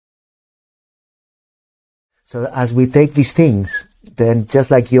So as we take these things, then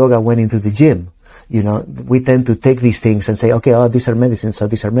just like yoga went into the gym, we tend to take these things and say, okay, oh, these are medicines, so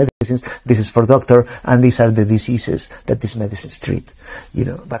these are medicines, this is for doctor, and these are the diseases that these medicines treat,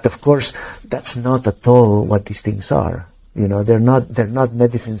 But of course, that's not at all what these things are. They're not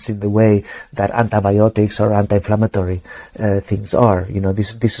medicines in the way that antibiotics or anti-inflammatory things are.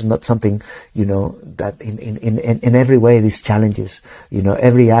 This is not something, that in every way this challenges,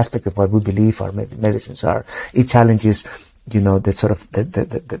 every aspect of what we believe our medicines are. It challenges, the sort of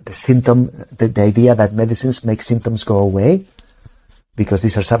the symptom, the idea that medicines make symptoms go away, because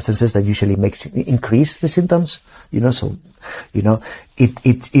these are substances that usually increase the symptoms. It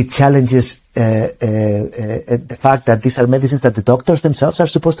challenges the fact that these are medicines that the doctors themselves are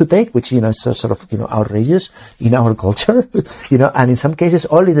supposed to take, which is sort of outrageous in our culture. And in some cases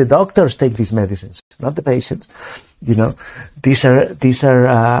only the doctors take these medicines, not the patients. These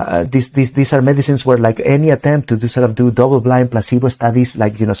are medicines where, like, any attempt to do double-blind placebo studies,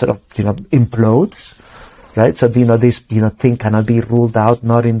 implodes. Right? So, this, thing cannot be ruled out,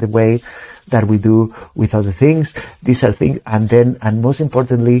 not in the way that we do with other things. These are things, and most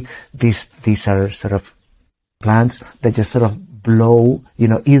importantly, these are sort of plants that just sort of blow,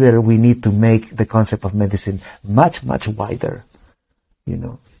 either we need to make the concept of medicine much, much wider,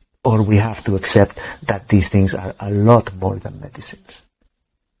 or we have to accept that these things are a lot more than medicines.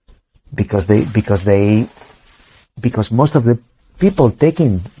 Because most of the people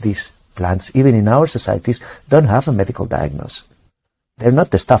taking these plants, even in our societies, don't have a medical diagnosis. They're not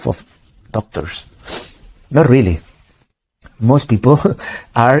the stuff of doctors. Not really. Most people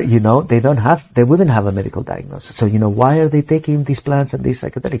are, they wouldn't have a medical diagnosis. So, why are they taking these plants and these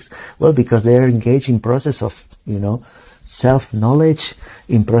psychedelics? Well, because they're engaged in process of, self-knowledge,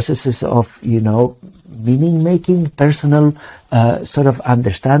 in processes of, meaning-making, personal sort of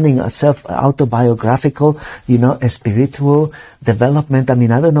understanding, a self-autobiographical, a spiritual development. I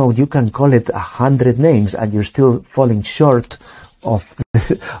mean, I don't know, you can call it 100 names and you're still falling short of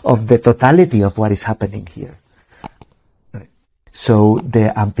of the totality of what is happening here. Right. So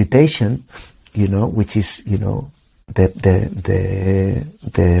the amputation, which is,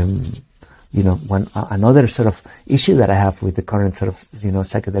 another sort of issue that I have with the current sort of,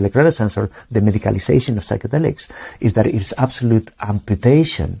 psychedelic renaissance, or the medicalization of psychedelics, is that it's absolute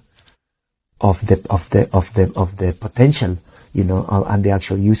amputation of the potential, and the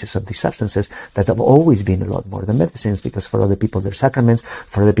actual uses of these substances that have always been a lot more than medicines, because for other people they're sacraments,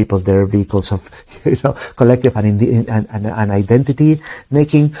 for other people they're vehicles of, collective and identity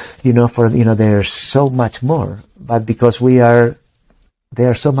making, there's so much more. But because they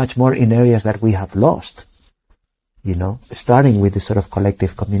are so much more in areas that we have lost, starting with this sort of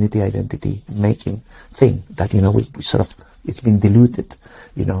collective community identity making thing that, we sort of, it's been diluted,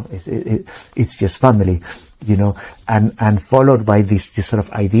 it's just family, and followed by this sort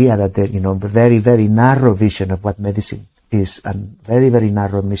of idea that the, very, very narrow vision of what medicine is, and very, very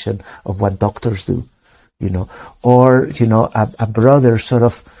narrow vision of what doctors do, or, a broader sort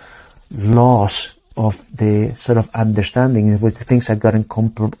of loss of the sort of understanding with things that gotten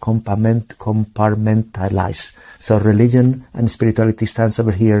compartmentalized. So religion and spirituality stands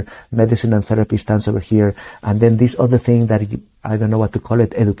over here, medicine and therapy stands over here, and then this other thing that I don't know what to call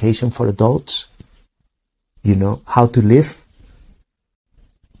it, education for adults, how to live,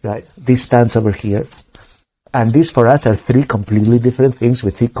 right? This stands over here. And these for us are three completely different things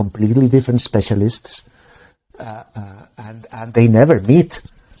with three completely different specialists, and they never meet.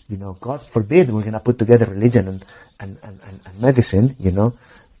 God forbid we're going to put together religion and medicine,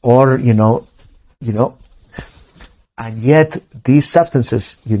 or, and yet these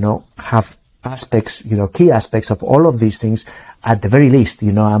substances, have aspects, key aspects of all of these things. At the very least,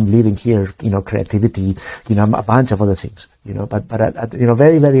 I'm leaving here, creativity, a bunch of other things, but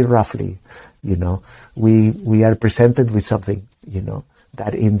very, very roughly, we are presented with something,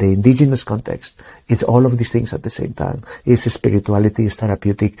 that in the indigenous context, it's all of these things at the same time. It's spirituality, it's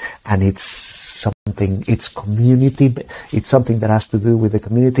therapeutic, and it's community. It's something that has to do with the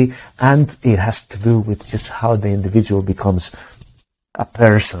community, and it has to do with just how the individual becomes a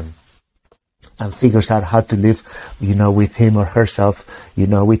person and figures out how to live, with him or herself,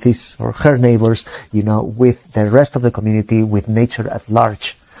 with his or her neighbors, with the rest of the community, with nature at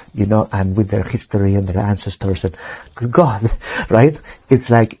large. And with their history and their ancestors, and God, right? It's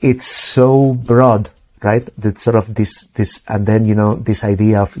like, it's so broad, right? That sort of this, and then, you know, this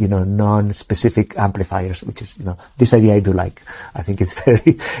idea of, you know, non-specific amplifiers, which is, you know, this idea I do like. I think it's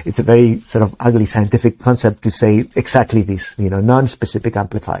a very sort of ugly scientific concept to say exactly this, you know, non-specific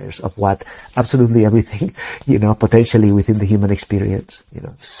amplifiers of what absolutely everything, you know, potentially within the human experience, you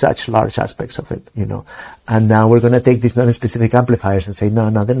know, such large aspects of it, you know. And now we're going to take these non-specific amplifiers and say, no,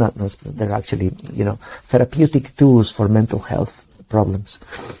 they're not, they're actually, you know, therapeutic tools for mental health problems.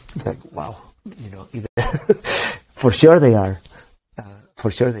 It's like, wow. You know, for sure they are. For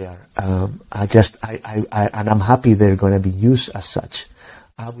sure they are. And I'm happy they're going to be used as such.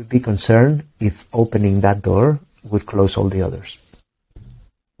 I would be concerned if opening that door would close all the others.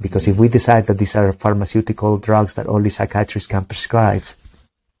 Because if we decide that these are pharmaceutical drugs that only psychiatrists can prescribe,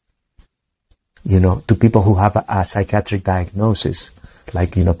 you know, to people who have a psychiatric diagnosis,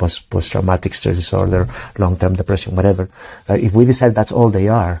 like, you know, post-traumatic stress disorder, long-term depression, whatever, if we decide that's all they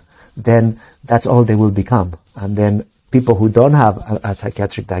are, then that's all they will become. And then people who don't have a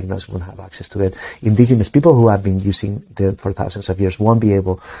psychiatric diagnosis won't have access to it. Indigenous people who have been using them for thousands of years won't be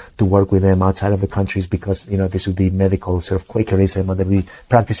able to work with them outside of the countries because, you know, this would be medical sort of Quakerism, or they'll be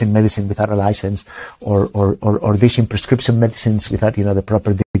practicing medicine without a license, or dishing prescription medicines without, you know, the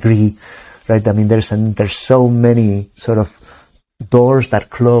proper degree, right? I mean, there's so many sort of doors that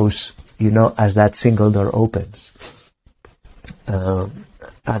close, you know, as that single door opens.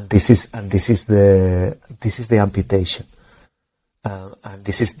 And this is the amputation, and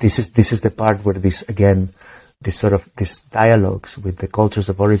this is the part where this dialogues with the cultures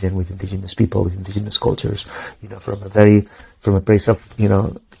of origin, with indigenous people, with indigenous cultures, you know, from a place of, you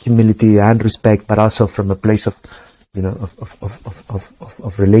know, humility and respect, but also from a place of, you know,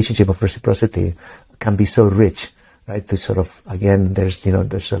 of relationship, of reciprocity, can be so rich, right? To sort of, again, there's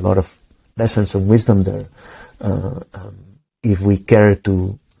a lot of lessons and wisdom there. If we care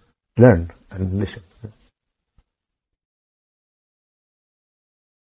to learn and listen.